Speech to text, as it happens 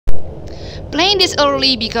playing this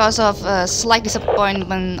early because of a slight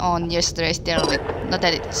disappointment on yesterday's daily. Not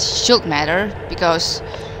that it should matter, because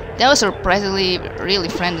that was surprisingly really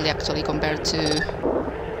friendly actually compared to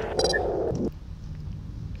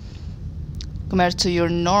your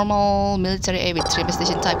normal military A with 3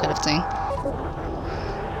 station type kind of thing.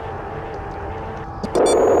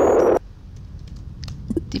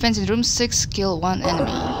 Defense in room 6, kill 1 enemy.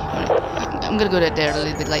 Alright, I'm gonna go there a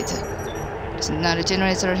little bit later. There's another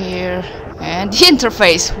generator here. And the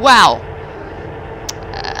interface! Wow!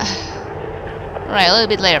 Alright, a little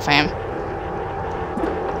bit later, fam.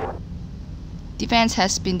 Defense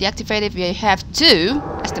has been deactivated. We have 2,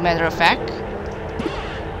 as a matter of fact.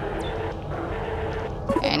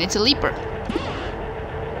 And it's a leaper.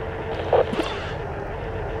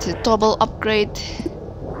 It's a double upgrade.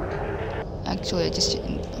 Actually, I just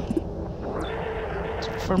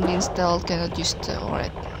firmly installed. Cannot use the.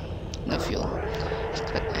 Alright, no fuel.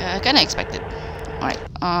 Kinda expected. Alright.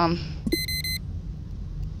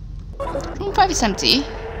 Room 5 is empty.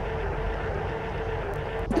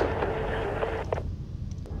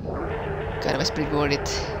 God, I was pretty worried.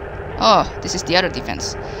 Oh, this is the other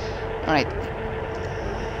defense. Alright.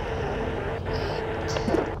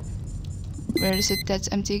 Where is it that's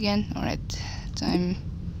empty again? Alright. Time.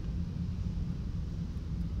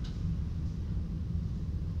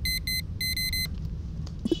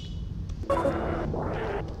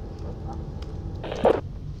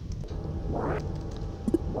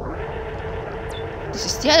 This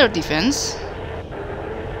is the other defense.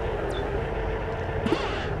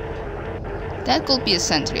 That could be a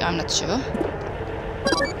sentry, I'm not sure.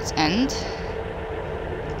 Let's end.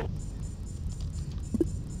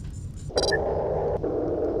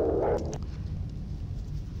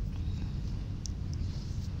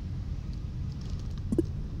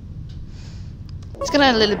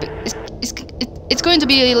 It's going to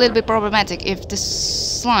be a little bit problematic if the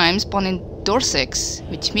slime spawn in door 6,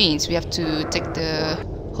 which means we have to take the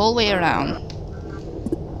whole way around.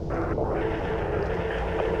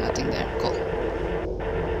 Nothing there, cool.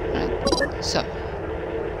 Alright, so.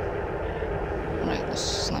 Alright, no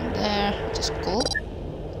slime there, which is cool.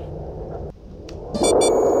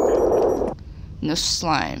 No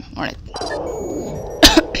slime, alright.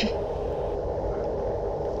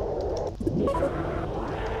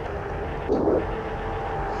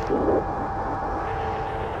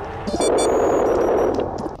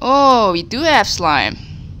 Oh, we do have slime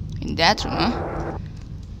in that room, huh?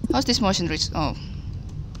 How's this motion reach? Oh,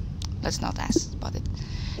 let's not ask about it.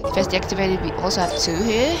 Defense deactivated. We also have 2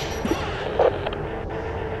 here.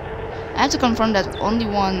 I have to confirm that only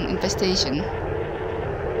 1 infestation.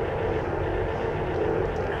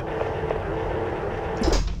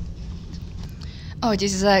 Oh,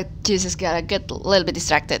 Jesus, gotta get a little bit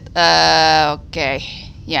distracted. Okay,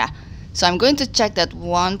 yeah. So I'm going to check that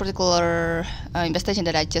one particular infestation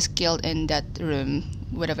that I just killed in that room,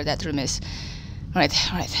 whatever that room is. Alright.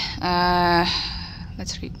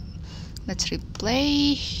 Let's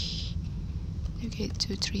replay. Okay,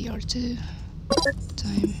 2, 3, or 2.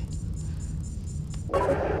 Time.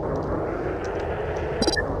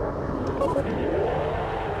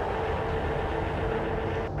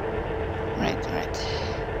 Right.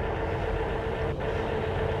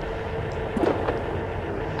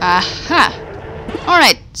 Aha!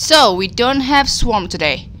 Alright, so we don't have swarm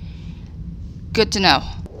today. Good to know.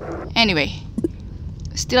 Anyway,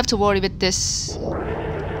 still have to worry with this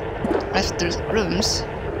rest of the rooms.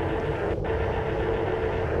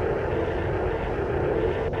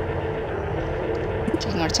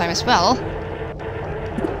 Taking our time as well.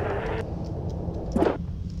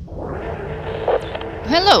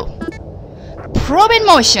 Hello! Probe in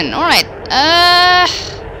motion, alright.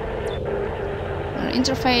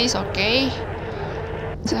 Interface, okay.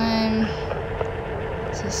 Time.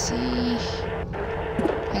 CC.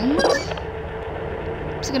 And I'm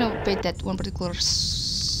just gonna wait that one particular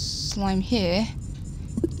slime here.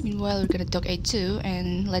 Meanwhile, we're gonna dock A2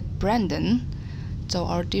 and let Brandon to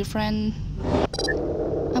our dear friend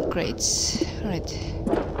upgrades. Alright.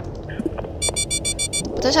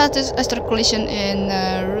 Potential asteroid collision in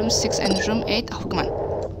room 6 and room 8. Oh, come on.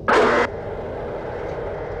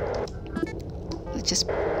 Let's just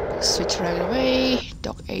switch right away.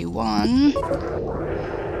 Dock A1.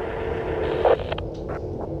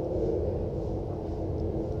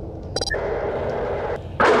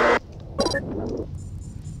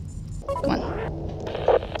 Come on.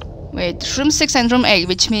 Wait, room 6 and room 8,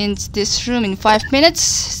 which means this room in 5 minutes.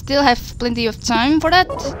 Still have plenty of time for that.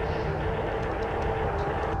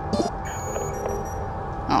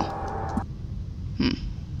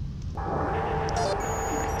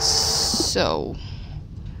 So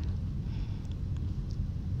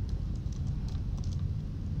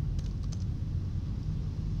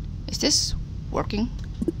this working?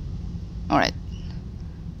 Alright.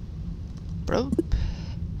 Probe.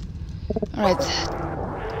 Alright.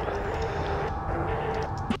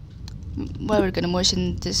 Well, we're gonna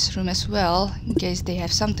motion this room as well, in case they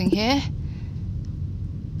have something here.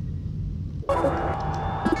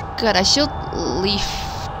 God, I should leave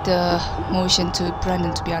the motion to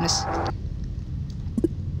Brandon, to be honest.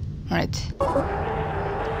 Alright.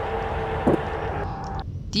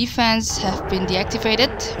 Defense have been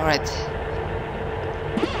deactivated. Alright.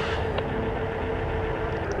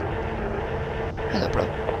 Hello, bro.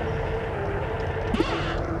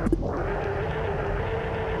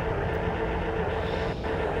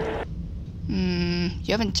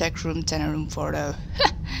 You haven't checked room 10 and room 4 though.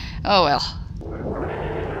 Oh well.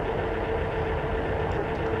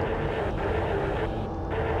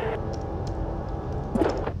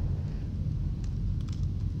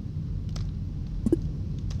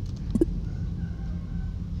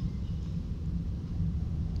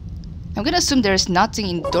 I'm gonna assume there's nothing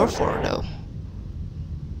in door 4 though.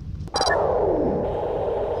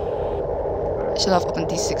 I should have opened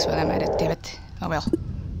D6 while I'm at it, damn it. Oh well.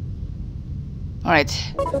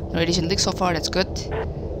 Alright, no radiation leak so far, that's good.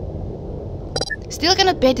 Still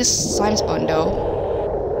gonna pay this slime spawn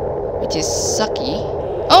though, which is sucky.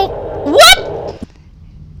 Oh, what?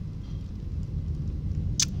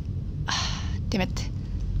 Damn it.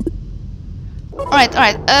 Alright,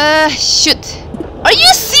 shoot. Are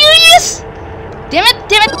you serious? Damn it,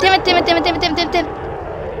 damn it, damn it, damn it, damn it, damn it, damn it, damn it.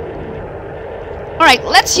 Alright,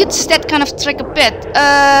 let's use that kind of trick a bit.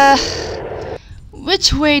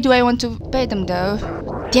 Which way do I want to pay them though?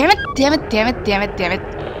 Damn it, damn it, damn it, damn it, damn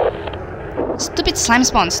it. Stupid slime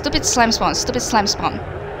spawn, stupid slime spawn, stupid slime spawn.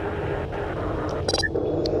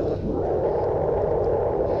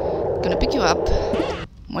 Gonna pick you up.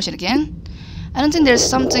 Motion again. I don't think there's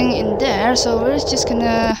something in there, so we're just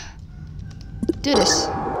gonna do this.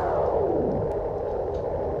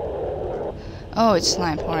 Oh, it's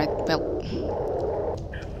slime. Alright, well.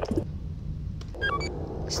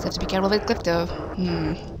 Still have to be careful with clip though.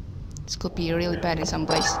 This could be really bad in some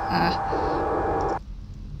place.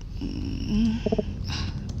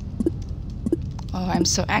 Oh, I'm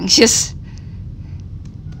so anxious.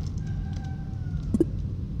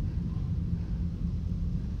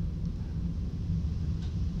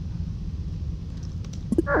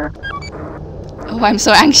 Oh, I'm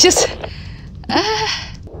so anxious.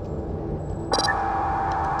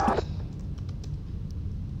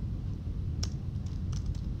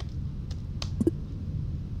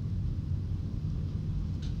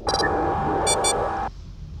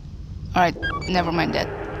 Alright, never mind that.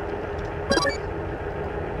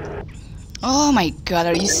 Oh my god,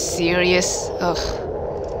 are you serious? Ugh.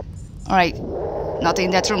 Alright, nothing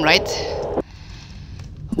in that room, right?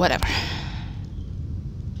 Whatever.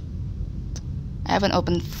 I haven't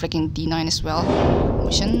opened freaking D9 as well.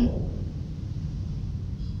 Motion.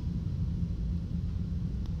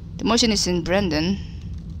 The motion is in Brandon.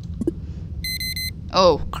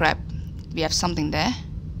 Oh crap. We have something there.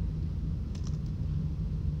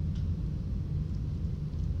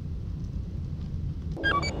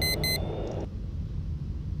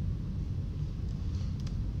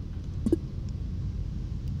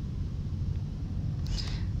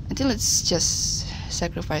 I think let's just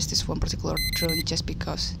sacrifice this one particular drone just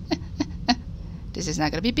because. This is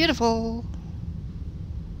not gonna be beautiful.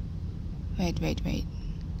 Wait.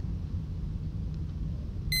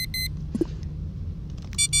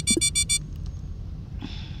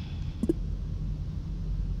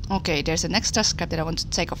 Okay, there's an extra scrap that I want to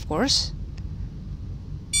take, of course.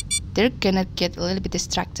 They're gonna get a little bit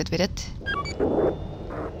distracted with it.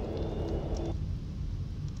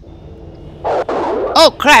 Oh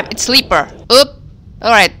crap, it's Sleeper. Oop.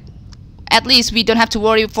 Alright. At least we don't have to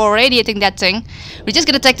worry for radiating that thing. We're just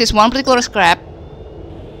gonna take this one particular scrap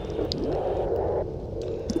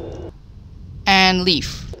and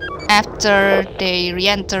leave. After they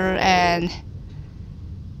re-enter and...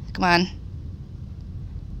 Come on.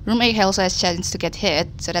 Room 8 also has chance to get hit,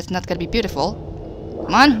 so that's not gonna be beautiful.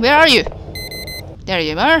 Come on, where are you? There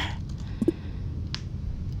you are.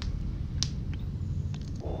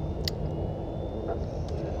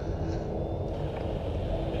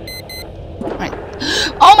 Right.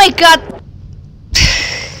 Oh my god!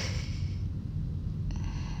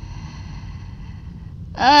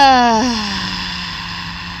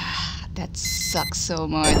 That sucks so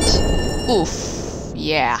much. Oof.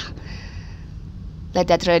 Yeah. Let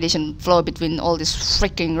that radiation flow between all these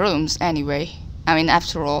freaking rooms anyway. I mean,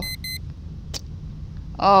 after all.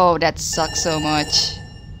 Oh, that sucks so much.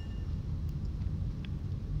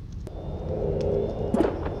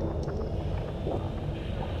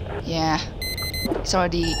 Yeah. it's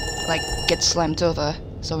already like get slammed over,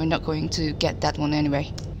 so we're not going to get that one anyway.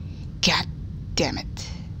 God damn it.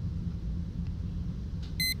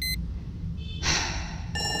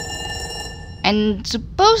 And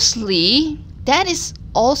supposedly that is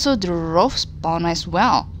also the rough spawn as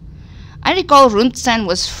well. I recall room 10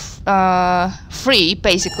 was free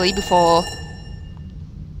basically before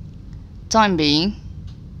time being,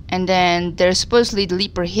 and then there's supposedly the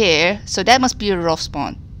leaper here, so that must be a rough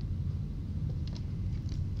spawn.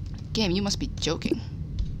 Game, you must be joking.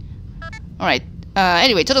 Alright,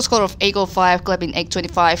 anyway, total score of 805, clapping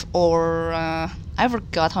 825, or I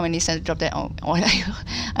forgot how many cents dropped there. Oh, I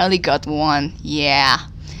only got one. Yeah.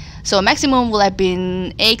 So maximum will have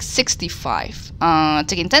been 865.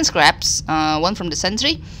 Taking 10 scraps, one from the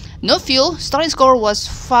sentry. No fuel. Starting score was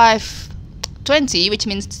 520, which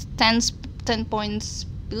means 10 points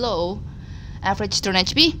below average turn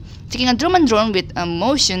HP. Taking a drum and drone with a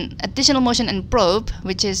motion, additional motion and probe,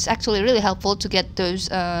 which is actually really helpful to get those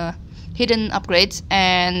hidden upgrades,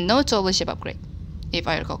 and no totally ship upgrade, if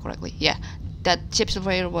I recall correctly. Yeah, that ship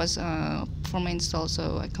surveyor was for my install,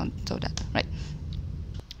 so I can't tell that. Right.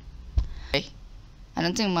 I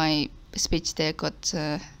don't think my speech there got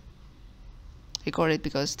recorded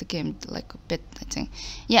because the game like a bit, I think.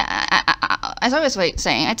 Yeah, as I was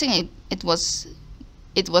saying, I think it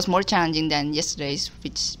was more challenging than yesterday's,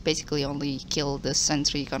 which basically only killed the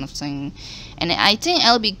sentry kind of thing. And I think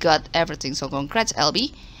LB got everything, so congrats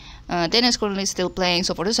LB. Dennis currently still playing,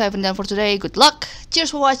 so for this I haven't done for today. Good luck,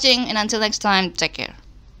 cheers for watching, and until next time, take care.